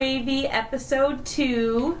Wavy Episode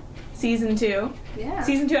 2, Season 2. Yeah.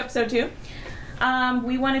 Season 2, Episode 2.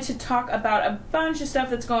 We wanted to talk about a bunch of stuff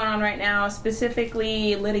that's going on right now,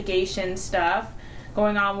 specifically litigation stuff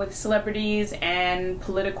going on with celebrities and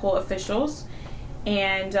political officials.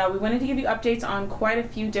 And we wanted to give you updates on quite a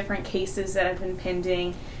few different cases that have been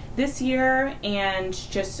pending this year and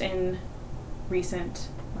just in recent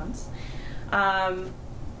months.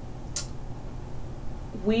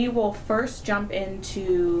 We will first jump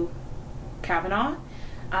into Kavanaugh.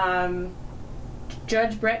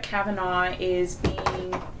 Judge Brett Kavanaugh is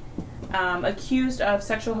being accused of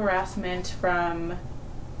sexual harassment from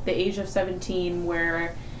the age of 17,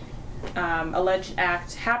 where alleged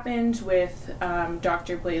act happened with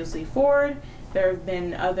Dr. Blaisley Ford. There have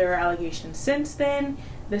been other allegations since then.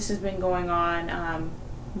 This has been going on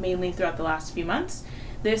mainly throughout the last few months.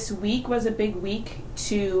 This week was a big week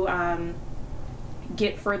to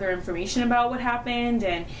get further information about what happened,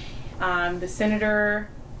 and the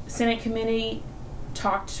Senate committee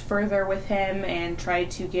talked further with him and tried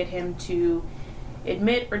to get him to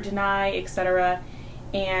admit or deny, etc.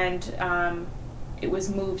 And it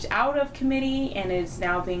was moved out of committee and is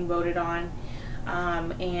now being voted on.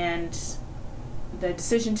 And the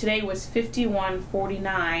decision today was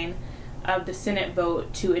 51-49 of the Senate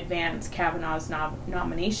vote to advance Kavanaugh's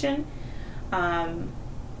nomination.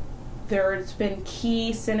 There's been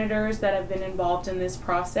key senators that have been involved in this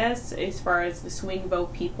process as far as the swing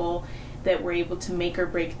vote people that were able to make or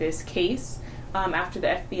break this case. After the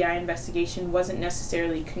FBI investigation wasn't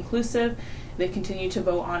necessarily conclusive, they continued to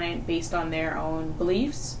vote on it based on their own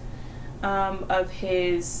beliefs of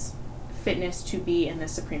his fitness to be in the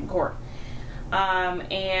Supreme Court.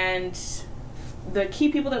 And the key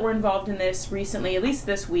people that were involved in this recently, at least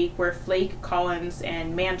this week, were Flake, Collins,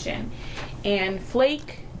 and Manchin. And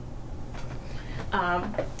Flake,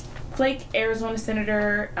 Arizona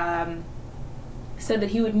Senator, said that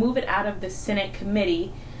he would move it out of the Senate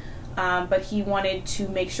committee, but he wanted to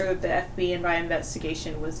make sure that the FBI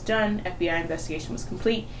investigation was done. FBI investigation was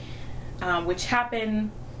complete, which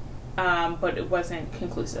happened, but it wasn't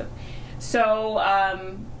conclusive. So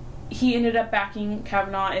he ended up backing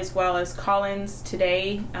Kavanaugh as well as Collins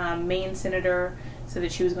today. Maine Senator said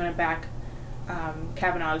that she was going to back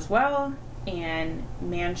Kavanaugh as well, and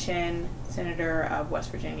Manchin, Senator of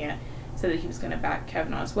West Virginia, said that he was going to back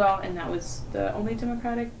Kavanaugh as well, and that was the only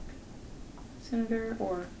Democratic senator,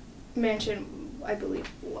 or? Manchin, I believe,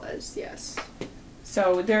 was, yes.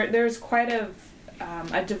 So there's quite a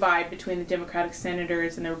divide between the Democratic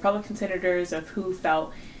senators and the Republican senators of who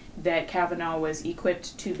felt that Kavanaugh was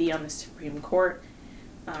equipped to be on the Supreme Court.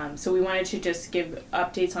 So we wanted to just give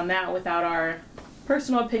updates on that without our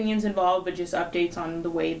personal opinions involved, but just updates on the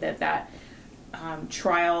way that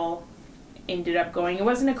trial ended up going. It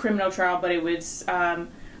wasn't a criminal trial, but it was a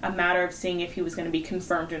matter of seeing if he was going to be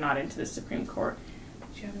confirmed or not into the Supreme Court.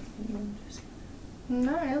 Do you have anything you want to say?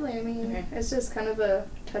 Not really. I mean, okay. It's just kind of a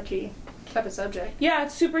touchy type of subject. Yeah,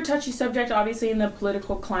 it's a super touchy subject, obviously, in the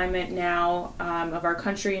political climate now of our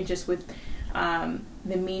country, and just with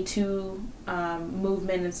the Me Too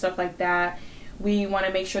movement and stuff like that. We want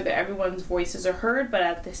to make sure that everyone's voices are heard, but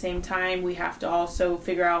at the same time, we have to also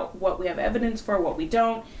figure out what we have evidence for, what we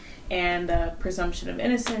don't, and the presumption of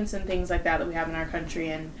innocence and things like that we have in our country,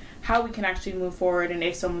 and how we can actually move forward, and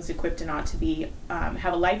if someone's equipped or not to be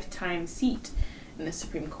have a lifetime seat in the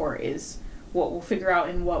Supreme Court is what we'll figure out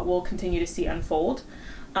and what we'll continue to see unfold.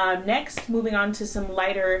 Next, moving on to some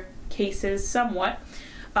lighter cases somewhat.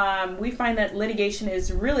 We find that litigation is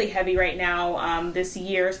really heavy right now this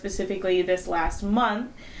year, specifically this last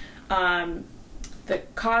month. Bill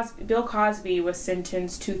Cosby was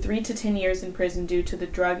sentenced to 3 to 10 years in prison due to the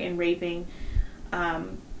drug and raping of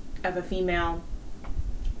a female.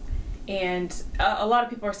 And a lot of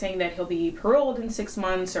people are saying that he'll be paroled in 6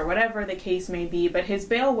 months or whatever the case may be, but his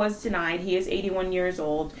bail was denied. He is 81 years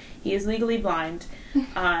old. He is legally blind.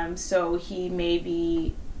 So he may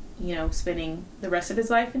be, spending the rest of his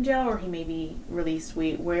life in jail, or he may be released.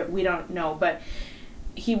 We don't know, but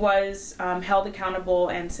he was held accountable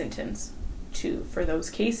and sentenced for those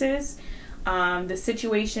cases. The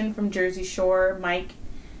situation from Jersey Shore, Mike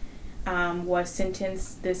was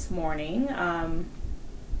sentenced this morning,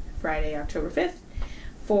 Friday, October 5th,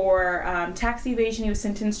 for tax evasion. He was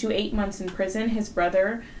sentenced to 8 months in prison. His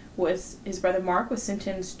brother Mark was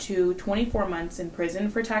sentenced to 24 months in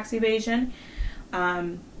prison for tax evasion.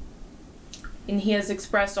 And he has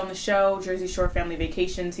expressed on the show, Jersey Shore Family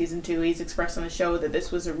Vacation Season 2, he's expressed on the show that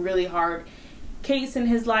this was a really hard case in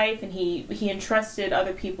his life, and he entrusted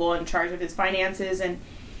other people in charge of his finances, and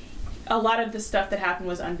a lot of the stuff that happened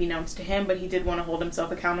was unbeknownst to him, but he did want to hold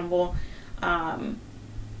himself accountable.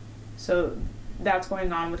 So that's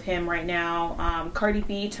going on with him right now. Cardi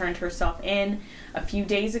B turned herself in a few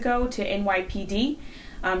days ago to NYPD.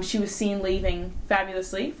 She was seen leaving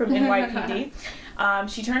fabulously from NYPD.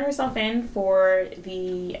 She turned herself in for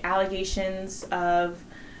the allegations of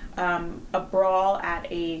a brawl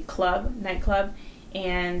at a nightclub,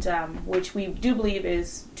 and which we do believe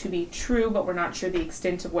is to be true, but we're not sure the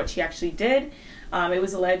extent of what she actually did. It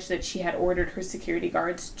was alleged that she had ordered her security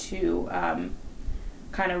guards to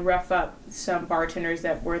kind of rough up some bartenders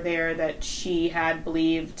that were there that she had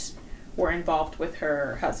believed were involved with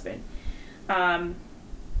her husband. The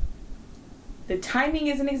timing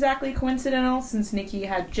isn't exactly coincidental, since Nicki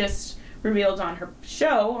had just revealed on her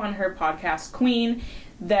show, on her podcast Queen,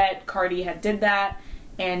 that Cardi had did that,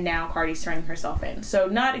 and now Cardi's turning herself in. So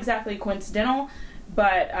not exactly coincidental,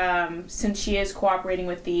 but since she is cooperating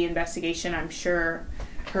with the investigation, I'm sure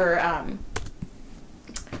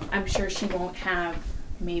she won't have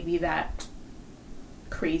maybe that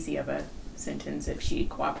crazy of a sentence if she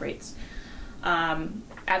cooperates.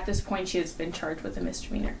 At this point, she has been charged with a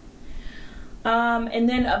misdemeanor. And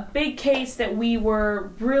then a big case that we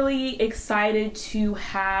were really excited to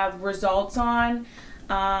have results on.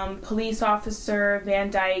 Police officer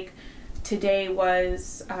Van Dyke today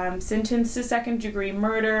was sentenced to second-degree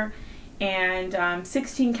murder and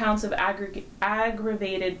 16 counts of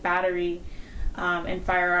aggravated battery and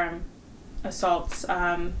firearm assaults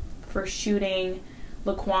for shooting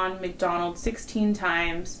Laquan McDonald 16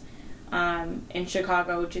 times in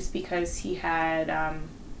Chicago, just because he had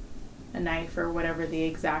a knife, or whatever the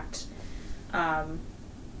exact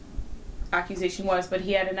accusation was, but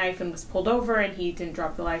he had a knife and was pulled over, and he didn't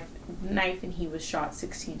drop the knife, and he was shot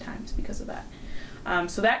 16 times because of that.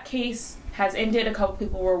 So that case has ended. A couple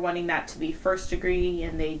people were wanting that to be first degree,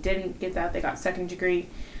 and they didn't get that. They got second degree.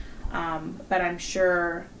 But I'm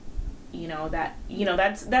sure,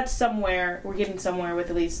 that's somewhere, we're getting somewhere with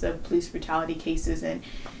at least the police brutality cases, and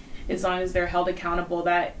as long as they're held accountable,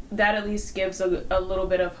 that at least gives a little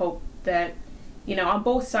bit of hope that, on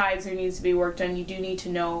both sides there needs to be work done. You do need to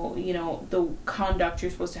know, the conduct you're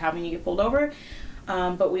supposed to have when you get pulled over.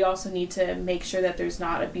 But we also need to make sure that there's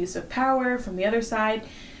not abuse of power from the other side.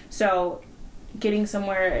 So getting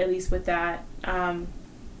somewhere at least with that. And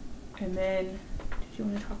then, did you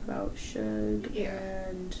want to talk about Suge?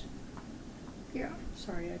 And... Yeah.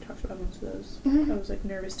 Sorry, I talked about most of those. Mm-hmm. I was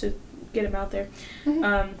nervous to get them out there.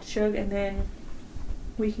 Mm-hmm. Suge, and then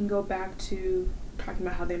we can go back to talking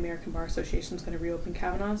about how the American Bar Association is going to reopen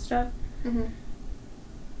Kavanaugh stuff. Mm-hmm.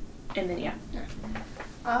 And then, yeah.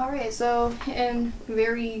 Alright, so in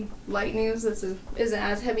very light news, this isn't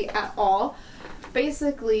as heavy at all.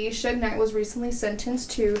 Basically, Suge Knight was recently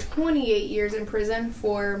sentenced to 28 years in prison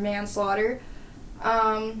for manslaughter.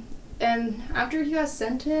 And after he got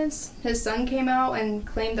sentenced, his son came out and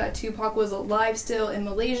claimed that Tupac was alive still in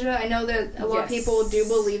Malaysia. I know that a lot of people do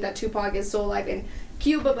believe that Tupac is still alive in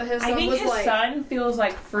Cuba, but his son was I think his son feels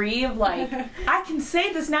free of I can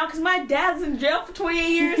say this now because my dad's in jail for 28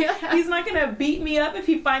 years. Yeah. He's not going to beat me up if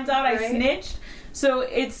he finds out I snitched. So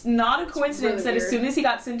it's not a coincidence that as soon as he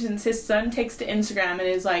got sentenced, his son takes to Instagram and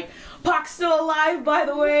is like, Pac's still alive, by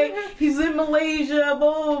the way. He's in Malaysia,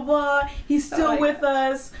 blah, blah, blah. He's still with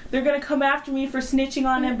us. They're going to come after me for snitching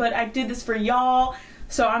on him, but I did this for y'all.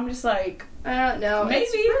 So I'm just I don't know. Maybe.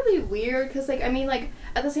 It's really weird because,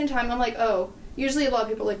 at the same time, I'm oh, usually a lot of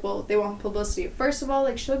people well, they want publicity. First of all,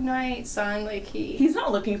 Suge Knight's son, he's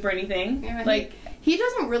not looking for anything. Yeah, he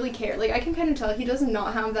doesn't really care. I can kind of tell he does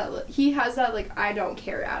not have that, he has that, I don't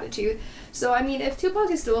care attitude. So, if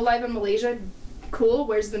Tupac is still alive in Malaysia, cool,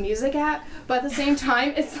 where's the music at? But at the same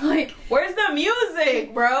time, it's where's the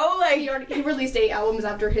music, bro? He released 8 albums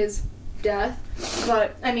after his death,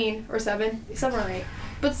 but, or 7 or 8.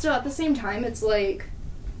 But still, at the same time, it's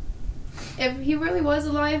if he really was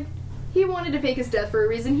alive, he wanted to fake his death for a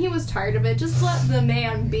reason. He was tired of it. Just let the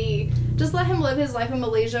man be. Just let him live his life in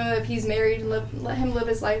Malaysia. If he's married, let him live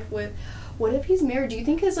his life with... What if he's married? Do you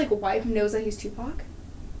think his, wife knows that he's Tupac?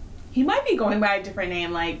 He might be going by a different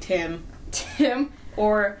name, Tim. Tim?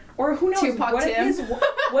 Or who knows? Tupac what Tim?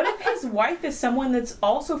 What if his wife is someone that's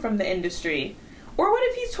also from the industry? Or what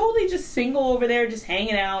if he's totally just single over there, just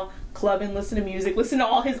hanging out, clubbing, listen to music, listen to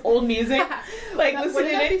all his old music, listening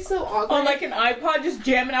to it so awkward? On an iPod, just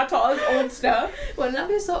jamming out to all his old stuff. Wouldn't that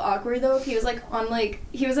be so awkward though? If he was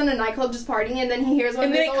he was in a nightclub just partying, and then he hears one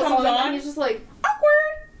of his old songs, and he's just awkward.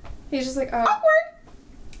 He's just awkward,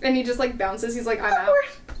 and he just bounces. He's I'm awkward.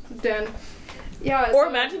 Out. Done. Yeah. Or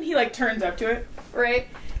imagine he turns up to it. Right.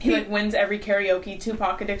 He wins every karaoke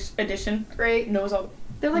Tupac edition. Right. Knows all.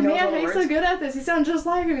 They're man, how you so good at this? He sounds just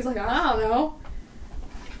like him. He's I don't know.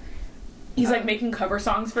 He's like making cover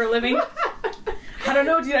songs for a living. I don't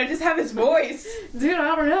know, dude. I just have his voice. Dude,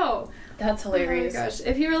 I don't know. That's hilarious. Oh my gosh.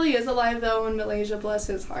 If he really is alive, though, in Malaysia, bless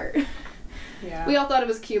his heart. Yeah. We all thought it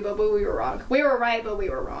was Cuba, but we were wrong. We were right, but we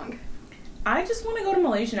were wrong. I just want to go to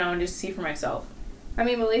Malaysia now and just see for myself. I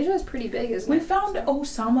mean, Malaysia is pretty big, isn't it? We found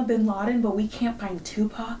Osama bin Laden, but we can't find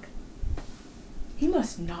Tupac. He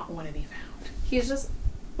must not want to be found. He's just...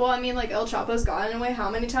 Well, I mean, like, El Chapo's gotten away how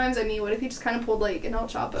many times? I mean, what if he just kind of pulled, like, an El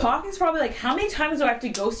Chapo? Pac is probably like, how many times do I have to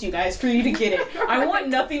ghost you guys for you to get it? I want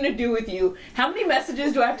nothing to do with you. How many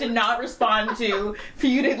messages do I have to not respond to for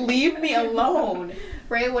you to leave me alone?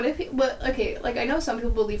 Right? What if he... But, okay, like, I know some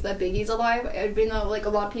people believe that Biggie's alive, even though, like, a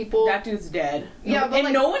lot of people... That dude's dead. Yeah, but, and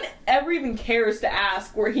like, no one ever even cares to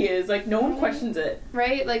ask where he is. Like, no one questions it.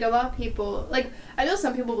 Right? Like, a lot of people... Like, I know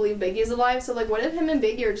some people believe Biggie's alive, so, like, what if him and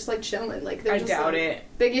Biggie are just, like, chilling? Like, they're I just, doubt like, it.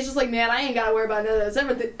 Biggie's just like, man, I ain't gotta worry about none of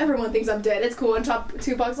this. Everyone thinks I'm dead. It's cool. And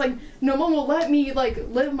Tupac's like, no one will let me, like,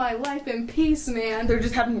 live my life in peace, man. They're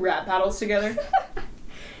just having rap battles together.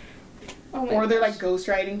 Oh my or they're, gosh. like,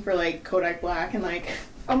 ghostwriting for, like, Kodak Black and, like...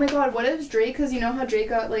 Oh my god, what if Drake, because you know how Drake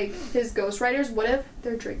got, like, his ghostwriters? What if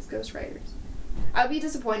they're Drake's ghostwriters? I'd be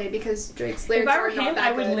disappointed because Drake's lyrics If I were are not him, that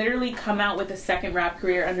I would good. literally come out with a second rap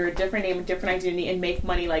career under a different name, a different identity, and make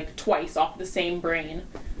money, like, twice off the same brain.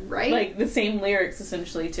 Right? Like, the same lyrics,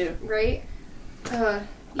 essentially, too. Right? Yeah,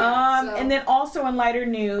 so. And then also in lighter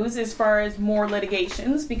news, as far as more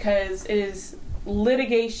litigations, because it is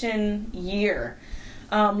litigation year.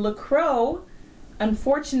 LaCroix,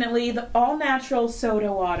 unfortunately, the all-natural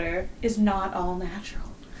soda water is not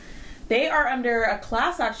all-natural. They are under a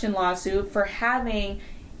class action lawsuit for having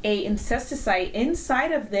a incesticide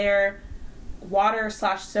inside of their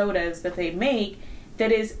water/sodas that they make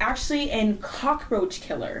that is actually a cockroach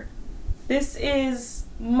killer. This is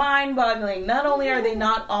mind-boggling. Not only are they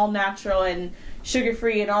not all-natural and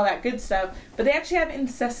sugar-free and all that good stuff, but they actually have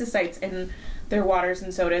incesticides in their waters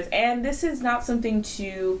and sodas. And this is not something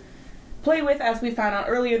to play with, as we found out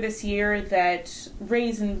earlier this year that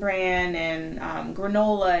Raisin Bran and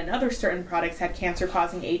granola and other certain products had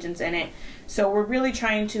cancer-causing agents in it. So we're really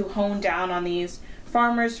trying to hone down on these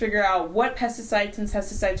farmers, figure out what pesticides and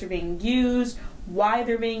insecticides are being used, why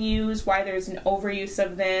they're being used, why there's an overuse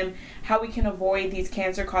of them, how we can avoid these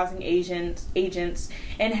cancer-causing agents,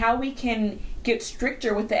 and how we can get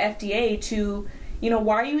stricter with the FDA to, you know,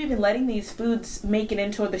 why are you even letting these foods make it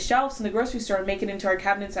into the shelves in the grocery store and make it into our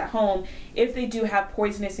cabinets at home if they do have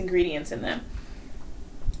poisonous ingredients in them?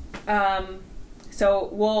 So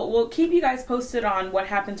we'll keep you guys posted on what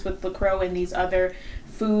happens with LaCroix and these other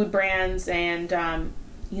food brands and,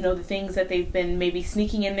 you know, the things that they've been maybe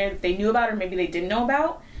sneaking in there that they knew about or maybe they didn't know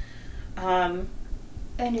about.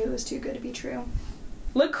 I knew it was too good to be true.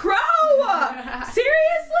 LaCroix!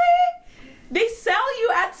 Seriously? They sell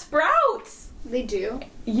you at Sprouts. They do?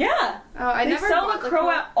 Yeah. I they never sell bought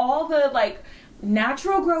LaCroix at all the, like,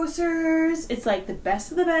 natural grocers. It's, like, the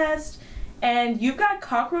best of the best. And you've got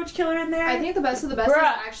cockroach killer in there. I think the best of the best Bruh.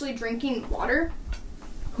 is actually drinking water.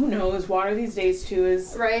 Who knows? Water these days, too,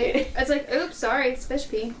 is... Right? It's like, oops, sorry, it's fish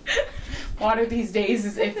pee. Water these days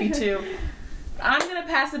is iffy, too. I'm going to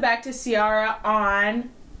pass it back to Ciara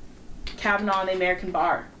on Kavanaugh and the American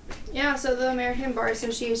Bar. Yeah, so the American Bar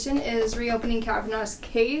Association is reopening Kavanaugh's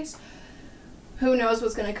case. Who knows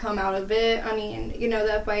what's going to come out of it? I mean, you know,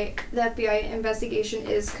 the FBI investigation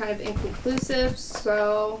is kind of inconclusive,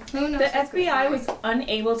 so who knows? The FBI was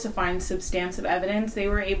unable to find substantive evidence. They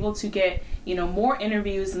were able to get, you know, more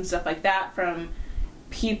interviews and stuff like that from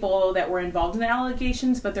people that were involved in the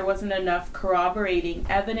allegations, but there wasn't enough corroborating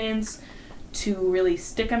evidence to really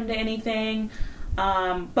stick them to anything.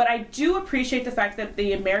 But I do appreciate the fact that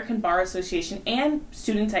the American Bar Association and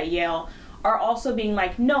students at Yale are also being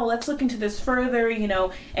like, no, let's look into this further, you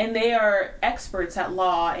know, and they are experts at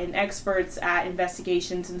law and experts at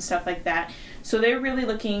investigations and stuff like that. So they're really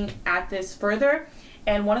looking at this further.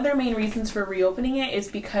 And one of their main reasons for reopening it is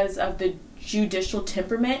because of the judicial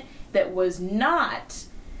temperament that was not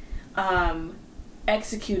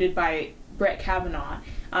executed by Brett Kavanaugh.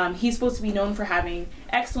 He's supposed to be known for having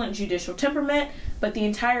excellent judicial temperament, but the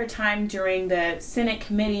entire time during the Senate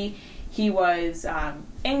committee, he was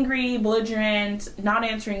angry, belligerent, not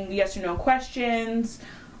answering yes or no questions,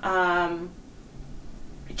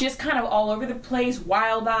 just kind of all over the place,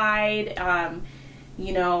 wild-eyed,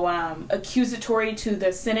 accusatory to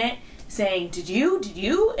the Senate, saying, do you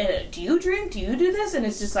drink? Do you do this? And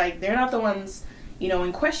it's just like, they're not the ones, you know,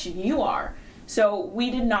 in question. You are. So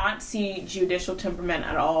we did not see judicial temperament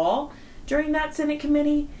at all during that Senate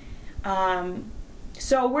committee.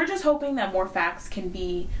 So we're just hoping that more facts can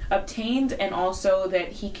be obtained and also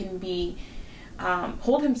that he can be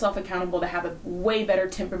hold himself accountable to have a way better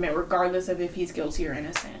temperament regardless of if he's guilty or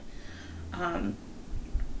innocent. And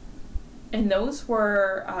those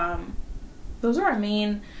are our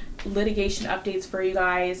main litigation updates for you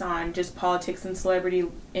guys on just politics and celebrity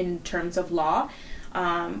in terms of law.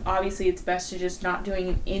 Obviously it's best to just not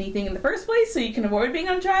doing anything in the first place so you can avoid being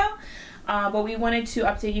on trial. But we wanted to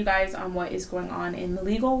update you guys on what is going on in the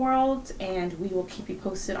legal world, and we will keep you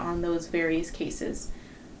posted on those various cases.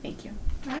 Thank you.